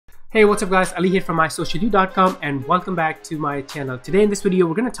Hey, what's up guys, Ali here from mysocialyou.com and welcome back to my channel. Today in this video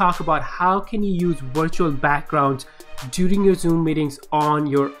we're going to talk about how can you use virtual backgrounds during your Zoom meetings on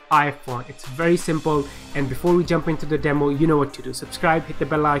your iPhone. It's very simple, and before we jump into the demo, you know what to do. Subscribe, hit the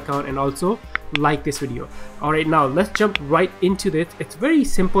bell icon, and also like this video. Alright, now let's jump right into this. It's very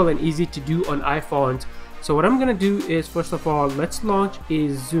simple and easy to do on iPhones. So what I'm going to do is, first of all, let's launch a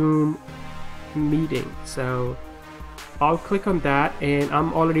Zoom meeting. So I'll click on that, and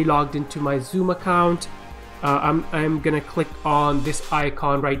I'm already logged into my Zoom account. I'm gonna click on this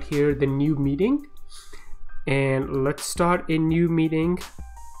icon right here, the new meeting, and let's start a new meeting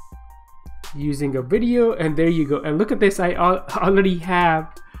using a video. And there you go, and look at this, I already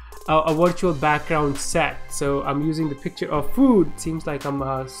have a virtual background set. So I'm using the picture of food. Seems like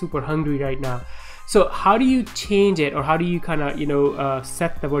I'm super hungry right now. So how do you change it, or how do you kind of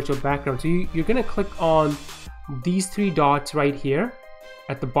set the virtual background? So you're gonna click on these three dots right here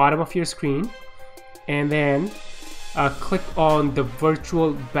at the bottom of your screen, and then click on the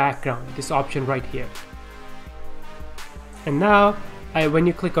virtual background, this option right here. And now when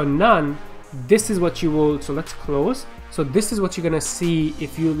you click on none, this is what you will, so let's close. So this is what you're gonna see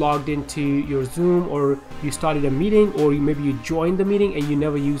if you logged into your Zoom, or you started a meeting, or maybe you joined the meeting and you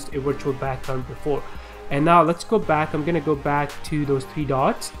never used a virtual background before. And now let's go back. I'm gonna go back to those three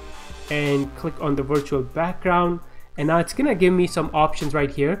dots and click on the virtual background, and now it's gonna give me some options right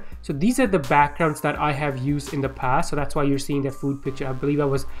here. So these are the backgrounds that I have used in the past, so that's why you're seeing that food picture. I believe I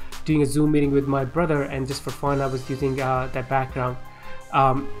was doing a Zoom meeting with my brother, and just for fun I was using that background.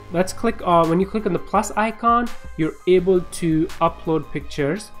 Let's click on, when you click on the plus icon, you're able to upload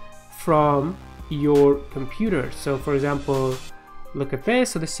pictures from your computer. So for example, look at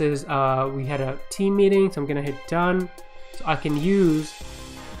this. So this is we had a team meeting, so I'm gonna hit done. So I can use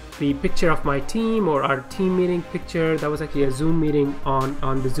the picture of my team, or our team meeting picture. That was actually a Zoom meeting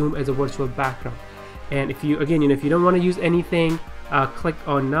on the Zoom as a virtual background. And if you, again, if you don't want to use anything, click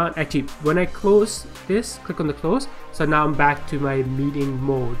on none. Actually, when I close this, click on the close. So now I'm back to my meeting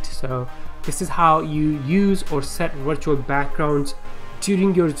mode. So this is how you use or set virtual backgrounds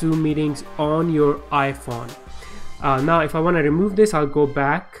during your Zoom meetings on your iPhone. Now if I want to remove this, I'll go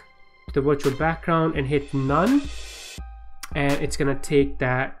back to the virtual background and hit none, and it's gonna take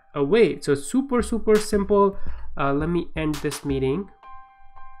that away. So super simple. Let me end this meeting,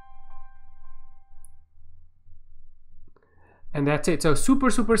 and that's it. So super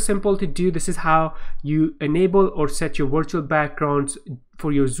simple to do. This is how you enable or set your virtual backgrounds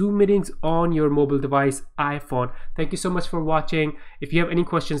for your Zoom meetings on your mobile device iPhone. Thank you so much for watching. If you have any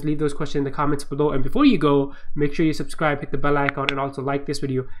questions, leave those questions in the comments below, and before you go, make sure you subscribe, hit the bell icon, and also like this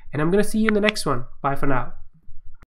video, and I'm gonna see you in the next one. Bye for now.